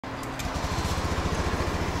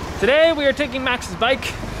Today we are taking Max's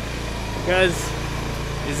bike because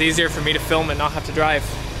it's easier for me to film and not have to drive.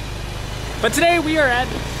 But today we are at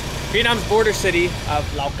Vietnam's border city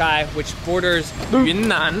of Lao Cai, which borders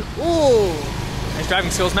Yunnan. Ooh, nice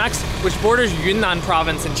driving skills, Max. Which borders Yunnan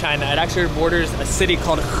province in China. It actually borders a city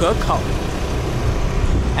called Hekao.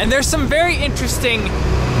 And there's some very interesting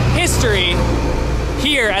history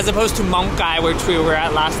here as opposed to Lao Cai, which we were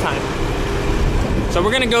at last time. So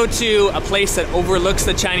we're gonna go to a place that overlooks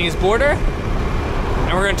the Chinese border,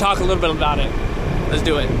 and we're gonna talk a little bit about it. Let's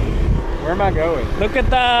do it. Where am I going? Look at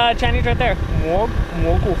the Chinese right there.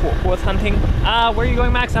 What's hunting? Where are you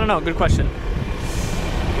going, Max? I don't know. Good question.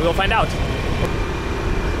 We will find out.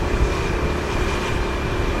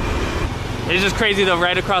 It's just crazy though,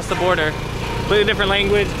 right across the border. Completely different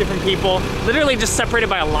language, different people. Literally just separated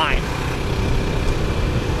by a line.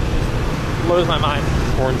 Blows my mind.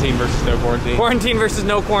 Quarantine versus no quarantine. Quarantine versus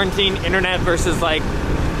no quarantine. Internet versus like,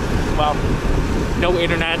 well, no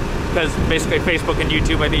internet. Because basically Facebook and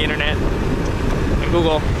YouTube are the internet. And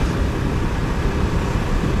Google.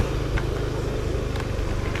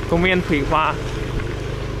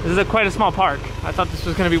 This is quite a small park. I thought this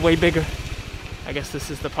was going to be way bigger. I guess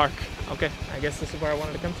this is the park. Okay, I guess this is where I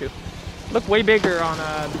wanted to come to. Looked way bigger on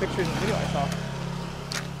the pictures and video I saw.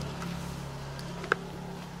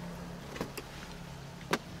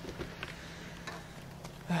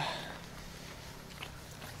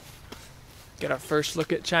 Get our first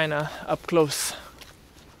look at China up close.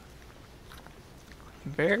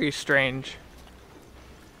 Very strange.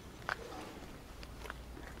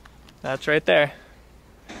 That's right there.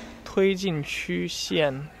 推进区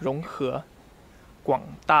县融合广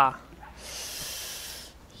大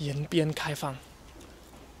延边开放.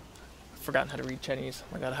 I've forgotten how to read Chinese.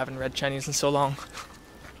 Oh my god, I haven't read Chinese in so long.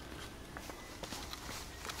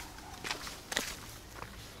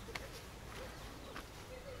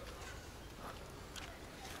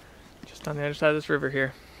 Just on the other side of this river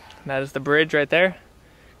here. And that is the bridge right there,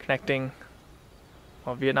 connecting,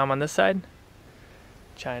 well, Vietnam on this side,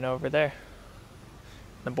 China over there.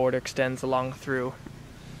 The border extends along through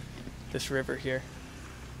this river here.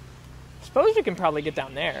 I suppose we can probably get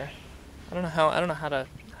down there. I don't know how to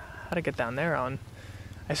get down there on.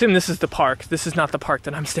 I assume this is the park. This is not the park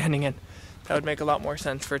that I'm standing in. That would make a lot more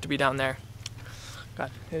sense for it to be down there.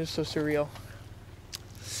 God, it is so surreal.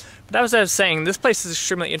 But that was what I was saying. This place is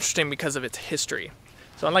extremely interesting because of its history.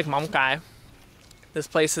 So unlike Lao Cai, this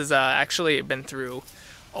place has actually been through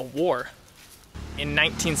a war. In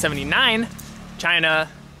 1979, China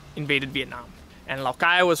invaded Vietnam. And Lao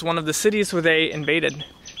Cai was one of the cities where they invaded.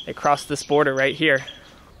 They crossed this border right here.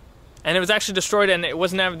 And it was actually destroyed, and it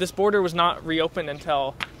was never, this border was not reopened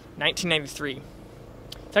until 1993.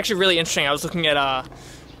 It's actually really interesting. I was looking at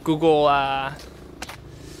Google, what's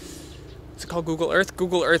it called, Google Earth?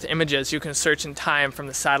 Google Earth images. You can search in time from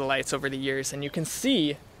the satellites over the years, and you can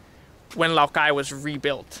see when Lao Cai was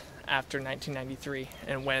rebuilt after 1993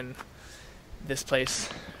 and when this place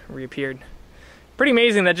reappeared. Pretty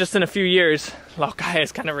amazing that just in a few years, Lao Cai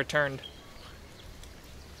has kind of returned.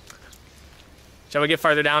 Shall we get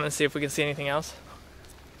farther down and see if we can see anything else?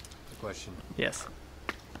 Good question. Yes.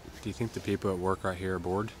 Do you think the people at work right here are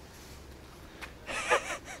bored?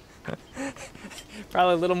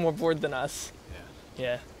 Probably a little more bored than us.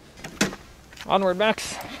 Yeah. Yeah. Onward,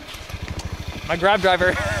 Max. My Grab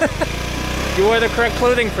driver. You wore the correct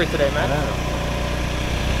clothing for today, man. I know.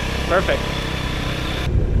 Perfect.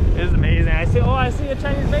 It is amazing. I see a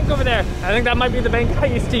Chinese bank over there. I think that might be the bank I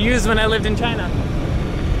used to use when I lived in China.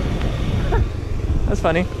 That's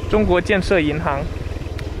funny. 中国建设银行.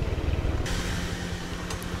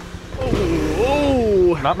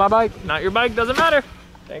 Oh, Not my bike. not your bike, doesn't matter.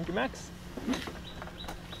 Thank you, Max.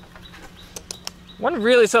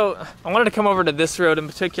 So I wanted to come over to this road in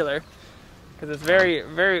particular because it's very,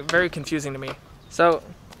 very, very confusing to me. So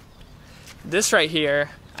this right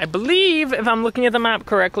here, I believe, if I'm looking at the map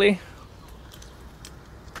correctly,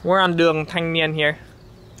 we're on Đường Thanh Niên here.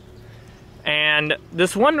 And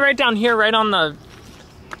this one right down here, right on the,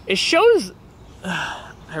 it shows,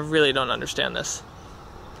 I really don't understand this.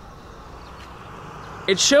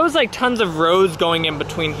 It shows like tons of roads going in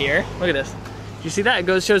between here. Look at this. Do you see that?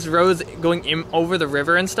 It shows roads going in over the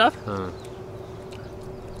river and stuff.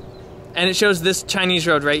 And it shows this Chinese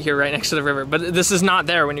road right here, right next to the river. But this is not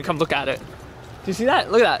there when you come look at it. Do you see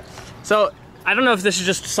that? Look at that. So I don't know if this is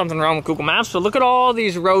just something wrong with Google Maps, but look at all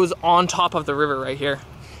these roads on top of the river right here.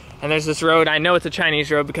 And there's this road. I know it's a Chinese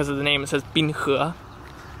road because of the name. It says Binhe.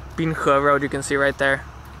 Binhe Road, you can see right there.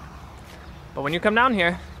 But when you come down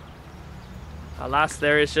here, alas,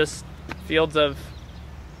 there is just fields of...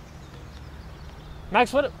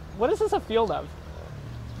 Max, what is this a field of?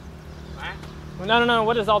 No.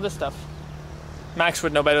 What is all this stuff? Max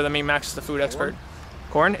would know better than me. Max is the food expert.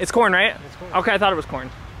 Corn? It's corn, right? It's corn. Okay, I thought it was corn.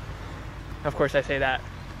 Of course, I say that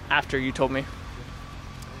after you told me.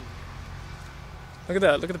 Look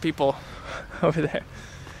at the people over there.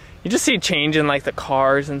 You just see change in like the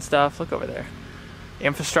cars and stuff. Look over there. The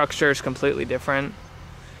infrastructure is completely different.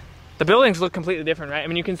 The buildings look completely different, right? I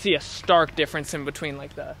mean, you can see a stark difference in between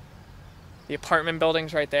like the apartment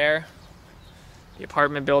buildings right there. The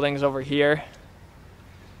apartment buildings over here.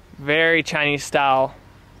 Very Chinese style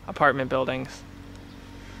apartment buildings.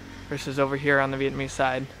 Versus over here on the Vietnamese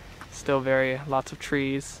side. Still lots of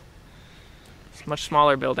trees. It's much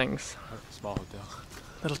smaller buildings. Small hotel.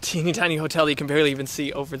 Little teeny tiny hotel that you can barely even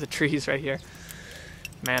see over the trees right here.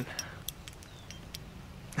 Man.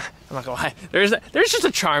 I'm not gonna lie. There's just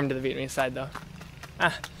a charm to the Vietnamese side though.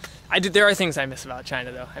 There are things I miss about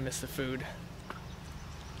China though. I miss the food.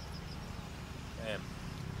 Damn.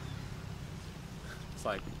 It's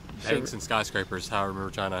like banks and skyscrapers, how I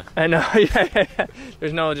remember China. I know, yeah.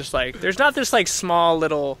 There's not this like small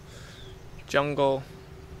little jungle,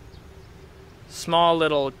 small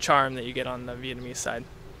little charm that you get on the Vietnamese side.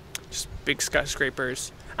 Just big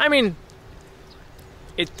skyscrapers. I mean,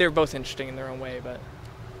 they're both interesting in their own way, but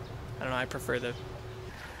I don't know, I prefer the...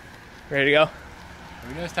 Ready to go? Have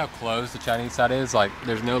you noticed how close the Chinese side is? Like,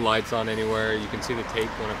 there's no lights on anywhere. You can see the tape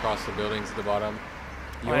going across the buildings at the bottom.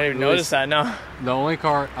 I didn't even notice that, no. The only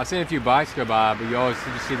car, I've seen a few bikes go by, but you always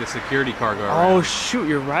just see the security car go around. Oh shoot,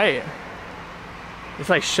 you're right. It's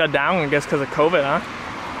like shut down, I guess, because of COVID, huh?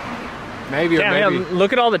 Maybe, Damn, or maybe. yeah,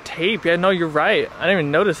 look at all the tape. Yeah, no, you're right. I didn't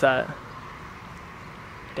even notice that.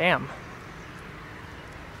 Damn.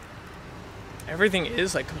 Everything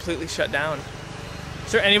is like completely shut down.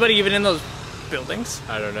 Is there anybody even in those buildings?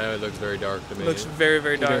 I don't know, it looks very dark to me. It looks very,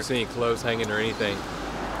 very dark. You don't see any clothes hanging or anything.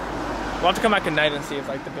 We'll have to come back at night and see if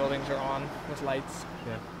like the buildings are on with lights.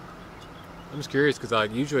 Yeah. I'm just curious because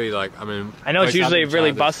like usually like I mean. I know it's usually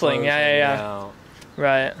really bustling. Yeah. Out.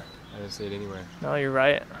 Right. I didn't see it anywhere. No, you're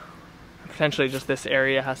right. Potentially just this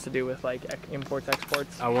area has to do with like imports,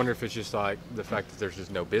 exports. I wonder if it's just like the fact that there's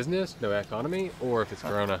just no business, no economy, or if it's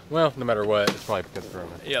Corona. Well, no matter what, it's probably because of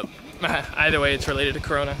Corona. Yep. Either way, it's related to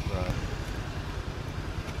Corona. Right.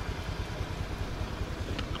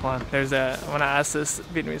 Hold on, I want to ask this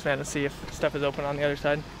Vietnamese man to see if stuff is open on the other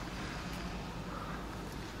side.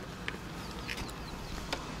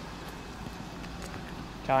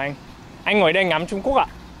 Chào anh ngồi đây ngắm Trung Quốc ạ?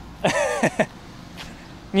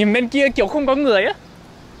 Nhìn bên kia kiểu không có người á.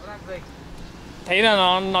 Thấy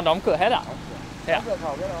là nó đóng cửa hết ạ? Thế ạ?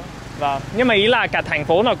 Vâng, nhưng mà ý là cả thành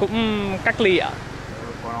phố nó cũng cách ly ạ?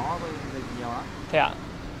 Của nó dịch nhiều lắm. Thế ạ?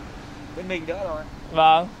 Bên mình đỡ rồi.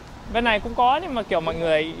 Vâng, bên này cũng có nhưng mà kiểu mọi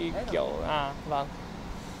người kiểu vâng,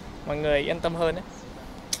 mọi người yên tâm hơn đấy.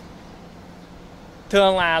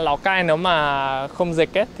 Thường là Lào Cai nếu mà không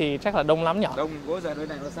dịch ấy thì chắc là đông lắm nhỉ? Đông, bây giờ nơi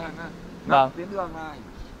này nó sang á. Vâng. Tuyến đường này.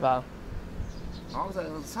 Vâng. Nó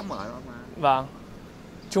sắp mở rồi mà. Vâng.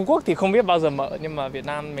 Trung Quốc thì không biết bao giờ mở nhưng mà Việt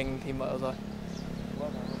Nam mình thì mở rồi.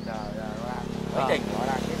 Mấy tỉnh nó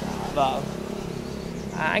đang kết quả. Vâng.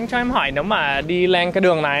 Anh cho em hỏi nếu mà đi lên cái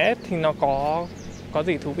đường này ấy, thì nó có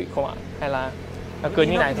gì thú vị không ạ? Hay là nó cứ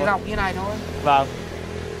như này thôi? Dọc như này thôi. Vâng.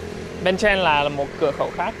 Bên trên là một cửa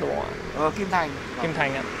khẩu khác đúng không ạ? Kim Thành. Kim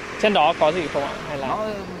Thành ạ. Trên đó có gì không ạ? Hay là nó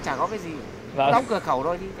chả có cái gì. Vâng. Đóng cửa khẩu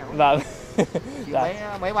thôi chứ. Vâng. Chỉ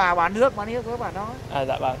mấy bà bán nước với bà đó.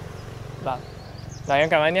 Dạ vâng. Vâng. Rồi em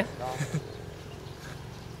cảm ơn nhé.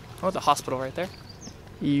 Oh, the hospital right there.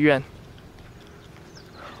 Y院.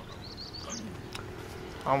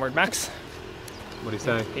 Onward, Max. What did he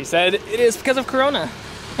say? He said it is because of Corona.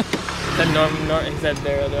 He said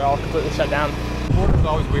they're all completely shut down. Border's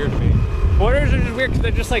always weird to me. Borders are just weird because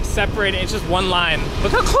they're just like separated. It's just one line.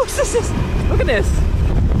 Look how close this is. Look at this.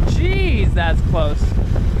 Jeez, that's close.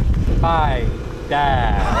 Hi,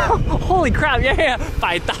 Dad. Holy crap! Yeah.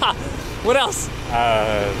 百大. What else?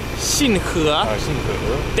 信和.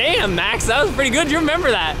 Damn, Max, that was pretty good. You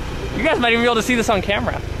remember that? You guys might even be able to see this on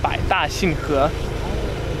camera. 百大信和.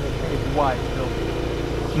 Why?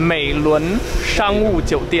 美伦商务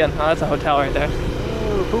酒店. Oh, that's a hotel right there.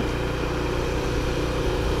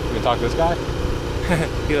 You gonna talk to this guy?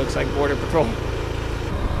 He looks like Border Patrol.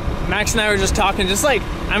 Max and I were just talking, just like,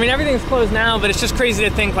 I mean, everything's closed now, but it's just crazy to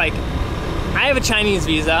think, like, I have a Chinese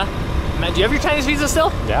visa. Do you have your Chinese visa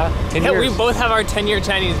still? Yeah, 10 years. We both have our 10-year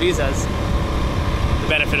Chinese visas. The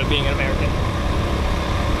benefit of being an American.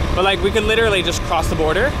 But, like, we could literally just cross the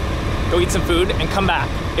border, go eat some food, and come back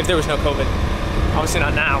if there was no COVID. Obviously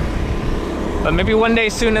not now. But maybe one day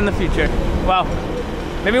soon in the future. Well,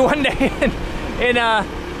 maybe one day in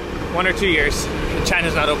 1 or 2 years.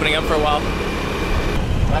 China's not opening up for a while.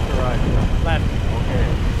 Left or right? Left. Okay.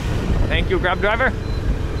 Thank you, Grab driver.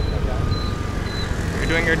 You're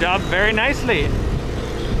doing your job very nicely.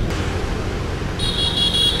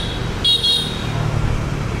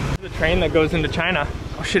 The train that goes into China.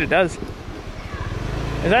 Oh shit, it does.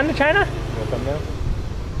 Is that into China? You want thumbnail?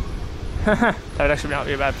 That would actually not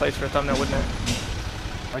be a bad place for a thumbnail, wouldn't it?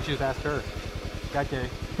 Why don't you just ask her? Got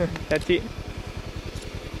you. Chào chị.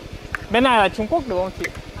 Bên này là Trung Quốc đúng không chị?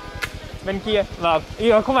 Bên kia. Vâng.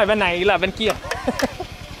 Ý không phải bên này, ý là bên kia.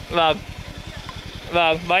 Vâng.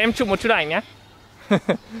 Vâng, và em chụp một chút ảnh nhé.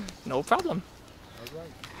 No problem.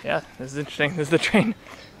 Yeah, this is interesting. This is the train.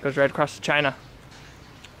 Goes right across to China.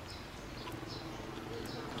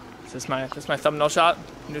 This is my thumbnail shot.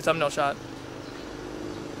 New thumbnail shot.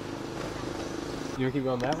 You want to keep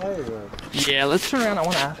going that way or? Yeah, let's turn around. I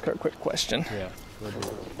want to ask her a quick question. Yeah. We'll do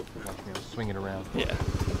it. Swing it around. Yeah.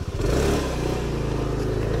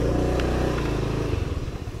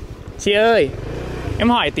 Chị ơi, em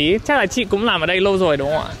hỏi tí, chắc là chị cũng làm ở đây lâu rồi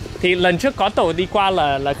đúng không ạ? Thì lần trước có tàu đi qua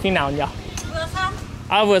là khi nào nhỉ? Vừa xong.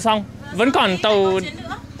 À vừa xong. Vẫn còn tàu.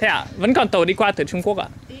 Thế ạ? Vẫn còn tàu đi qua từ Trung Quốc ạ?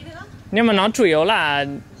 Tí nữa. Nhưng mà nó chủ yếu là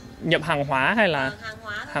nhập hàng hóa hay là Hàng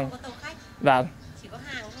hóa thôi, hàng... không có tàu khách. Vâng. Chỉ có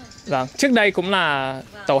hàng thôi. Vâng, trước đây cũng là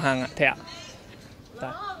tàu hàng ạ, thế ạ?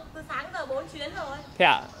 Nó từ sáng giờ 4 chuyến rồi. Thế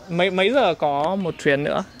ạ? Mấy giờ có một chuyến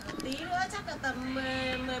nữa? Tí nữa chắc là tầm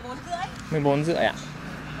 14 rưỡi. 14 rưỡi ạ.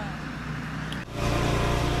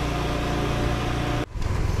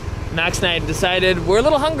 Max and I decided we're a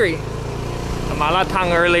little hungry. The mala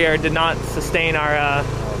tang earlier did not sustain our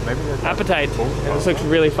appetite. And this looks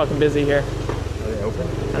really fucking busy here. Are they open?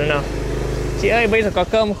 I don't know. Chị ơi, bây giờ có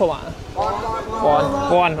cơm không ạ?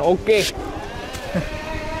 Còn, ok.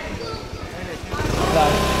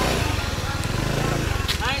 Vâng.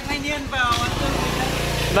 Thanh niên vào ăn cơm.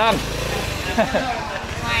 Vâng.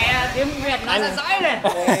 Mày tiếng Việt nói là dõi này.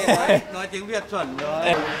 Nói tiếng Việt chuẩn rồi.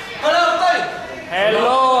 Hello Tây.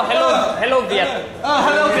 Hello Việt.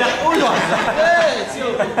 Hello Việt. Ui giời.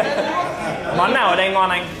 Món nào ở đây ngon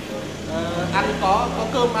anh? Ăn có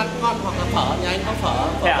cơm ăn ngon hoặc là phở, nhà anh có phở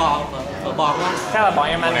bò, phở bò ngon. Chắc là bọn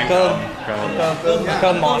em ăn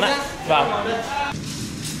cơm món ạ. Vâng.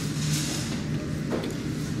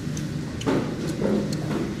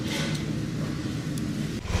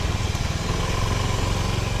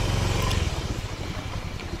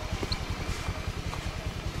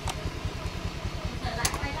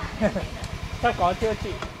 Chắc có chưa chị?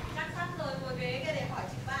 Chắc sắp rồi, ngồi ghế kia để hỏi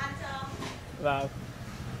chị ba ăn cho. Vâng.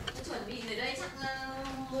 Chuẩn bị ở đây chắc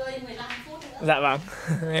 10-15 phút nữa. Dạ vâng.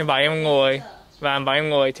 Em bảo em ngồi. Và bảo em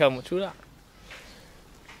ngồi chờ một chút ạ.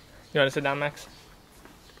 You wanna sit down, Max?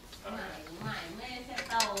 Mải mê xe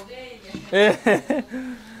tàu ghê nhỉ.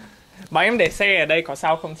 Bảo em để xe ở đây có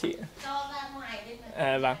sao không chị? Cho ra ngoài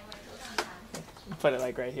đây. Vâng. Put it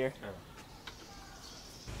like right here.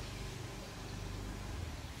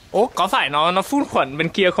 Ủa, có phải nó phun khuẩn bên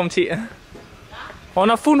kia không chị? Ủa,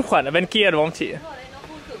 nó phun khuẩn ở bên kia đúng không chị? Đúng rồi đấy, nó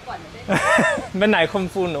phun khử khuẩn ở đây. Bên này không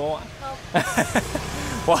phun đúng không ạ?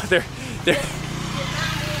 Wow, they're...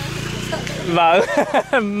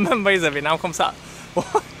 Vâng. Bây giờ Việt Nam không sợ.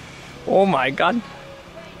 Oh my god.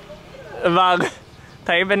 Vâng.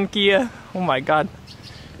 Thấy bên kia. Oh my god.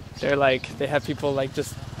 They're like, they have people like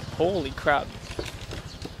just, holy crap.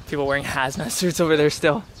 People wearing hazmat suits over there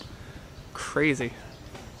still. Crazy.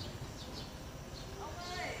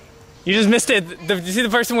 You just missed it. You see the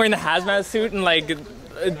person wearing the hazmat suit and like...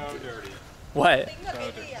 What?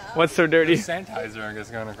 What's so dirty? Sanitizer, I guess,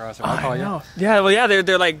 going across. Oh, I know. Yeah, well, yeah,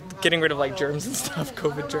 they're like getting rid of like germs and stuff,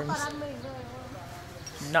 COVID germs.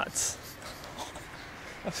 Nuts.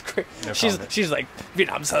 That's great. No she's like,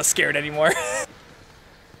 Vietnam's not scared anymore.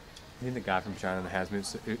 I think the guy from China in the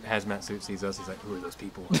hazmat suit sees us. He's like, "Who are those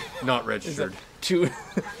people? Not registered."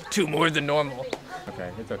 Two more than normal. Okay,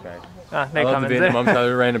 it's okay. They I love come the in. Vietnam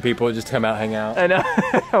other random people who just come out, hang out. I know.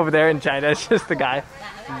 Over there in China, it's just the guy.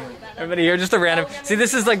 Everybody here, just a random. See,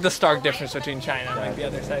 this is like the stark difference between China and like the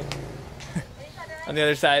other side. On the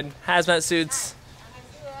other side, hazmat suits.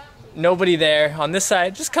 Nobody there. On this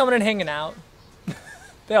side, just coming and hanging out.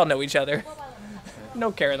 They all know each other. No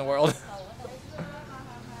care in the world.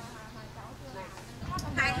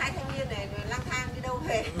 Hai thanh niên này lang thang đi đâu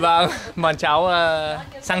về? Vâng, bọn cháu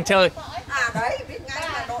sang chơi. À đấy, biết ngay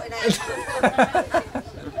là đội này.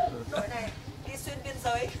 Đội này đi xuyên biên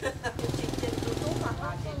giới. Trên YouTube hoặc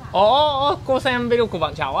là trên... Cô xem video của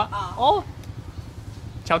bọn cháu á.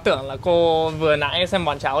 Cháu tưởng là cô vừa nãy xem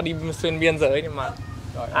bọn cháu đi xuyên biên giới nhưng mà...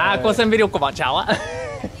 cô xem video của bọn cháu á.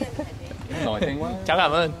 Nổi tiếng quá. Cháu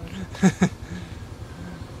cảm ơn.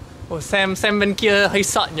 Ủa, xem bên kia hơi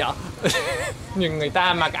sợ nhở. Nhìn người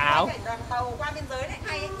ta mặc áo. Đoàn tàu qua biên giới này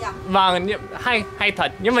hay ấy nhỉ? Vâng, hay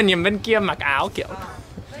thật. Nhưng mà nhìn bên kia mặc áo kiểu.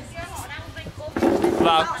 Bên kia họ đang dịch cô.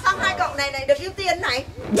 Vâng. Xong hai cậu này được ưu tiên này.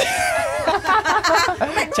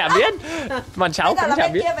 Chả biết. Bọn cháu cũng chả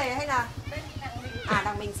biết. Bên kia về hay là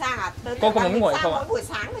đằng mình sang à? Cô có muốn ngồi không ạ? Mỗi buổi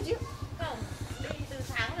sáng thôi chứ. Không, đi từ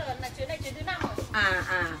sáng rồi là chuyến này chuyến thứ 5 rồi.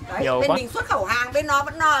 Đấy, nhiều bên quá. mình xuất khẩu hàng, bên nó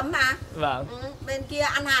vẫn no ấm mà. Vâng. Bên kia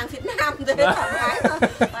ăn hàng Việt Nam thế thoải mái thôi.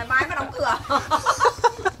 Thoải mái mà đóng cửa.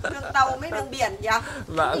 Đường tàu mấy đường biển nhỉ?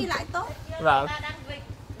 Vâng. Đi lại tốt. Vâng.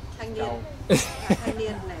 Thanh niên. Thanh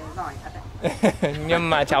niên này giỏi thật đấy. Nhưng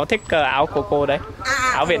mà cháu thích áo của cô đấy.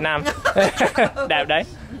 Áo Việt Nam. Đẹp đấy.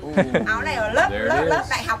 Áo này ở lớp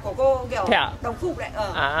đại học của cô kiểu đồng phục đấy.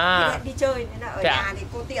 Đi chơi nên là ở nhà thì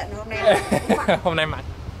cô tiện hôm nay cũng mặc. Hôm nay mặc.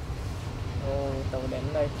 Tàu đến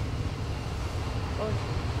đây.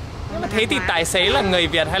 Nhưng mà thế thì tài xế là người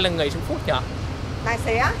Việt hay là người Trung Quốc nhỉ? Tài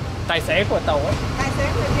xế á? Tài xế của tàu ấy. Tài xế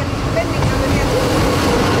người Việt, bên mình là người Việt.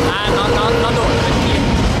 Nó đổi bên kia.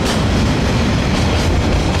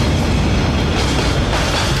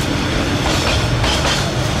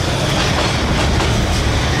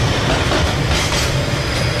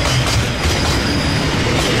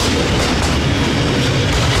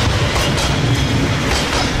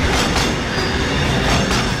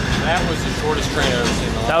 That was the shortest train I've ever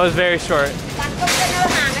seen. That was very short. Toàn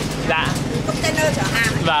container hàng ấy. Dạ. Container chở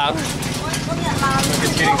hàng ấy. Vâng. Công nhận là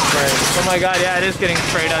It's getting sprayed. Oh my god, yeah, it is getting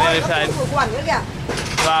sprayed on the other side. khử khuẩn nữa kìa.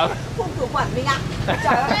 Vâng. Phun khử khuẩn mình ạ.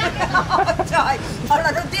 Trời ơi. Trời. Đó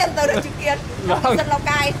là đầu tiên tôi được chứng kiến. Vâng. Dân Lao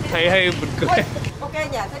Cai. Thấy hơi buồn cười. Ok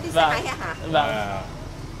nhỉ, thế đi xe Vâng. máy hả? Vâng.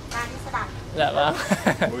 Đi xe đạp. Dạ vâng.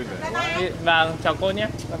 Vui vẻ. Bye bye. Vâng, chào cô nhé.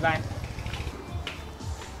 Bye bye.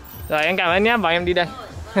 Rồi em cảm ơn nhé, bảo em đi đây.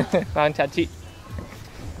 Vâng, chào chị.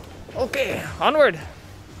 Okay, onward.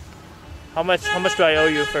 How much do I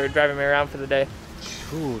owe you for driving me around for the day?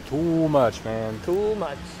 Too much, man. Too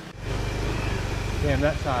much. Damn,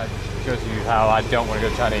 that side shows you how I don't want to go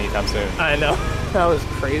to China anytime soon. I know. That was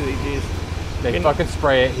crazy, jeez. They fucking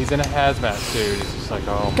spray it. He's in a hazmat suit. It's just like,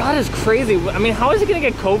 oh. God is crazy. I mean, how is he gonna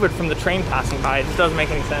get COVID from the train passing by? It just doesn't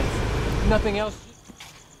make any sense. Nothing else.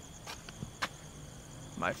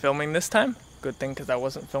 Am I filming this time? Good thing, because I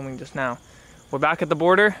wasn't filming just now. We're back at the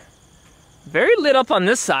border. Very lit up on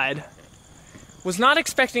this side. Was not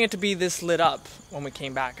expecting it to be this lit up when we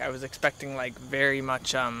came back. I was expecting like very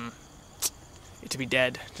much it to be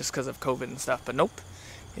dead just because of COVID and stuff, but nope.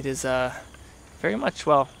 It is very much,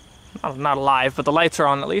 well, not alive, but the lights are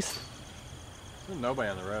on at least. There's nobody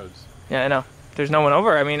on the roads. Yeah, I know. There's no one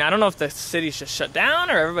over. I mean, I don't know if the city's just shut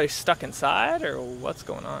down or everybody's stuck inside or what's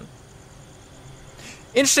going on.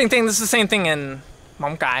 Interesting thing, this is the same thing in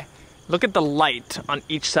Lao Cai. Look at the light on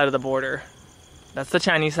each side of the border. That's the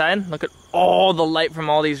Chinese side. Look at all the light from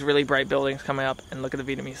all these really bright buildings coming up, and look at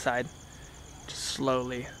the Vietnamese side. Just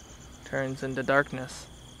slowly turns into darkness.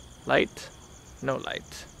 Light, no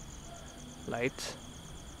light. Light,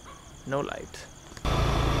 no light.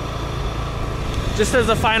 Just as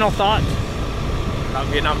a final thought about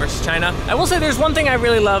Vietnam versus China, I will say there's one thing I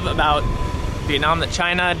really love about Vietnam that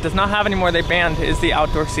China does not have anymore. They banned is the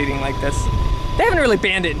outdoor seating like this. They haven't really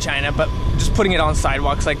banned it in China, but just putting it on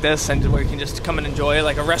sidewalks like this and where you can just come and enjoy it.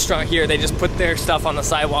 Like a restaurant here, they just put their stuff on the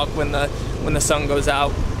sidewalk when the sun goes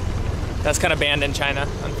out. That's kind of banned in China,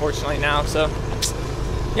 unfortunately now. So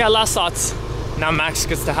yeah, last thoughts. Now Max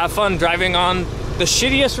gets to have fun driving on the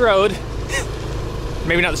shittiest road.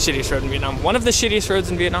 Maybe not the shittiest road in Vietnam. One of the shittiest roads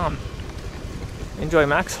in Vietnam. Enjoy,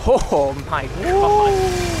 Max. Oh my god.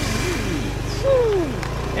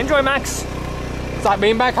 Enjoy, Max. It's like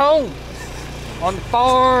being back home on the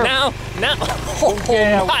farm. Now. Oh,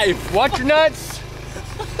 yeah. My. Watch your nuts.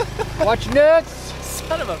 Watch your nuts.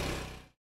 Son of a.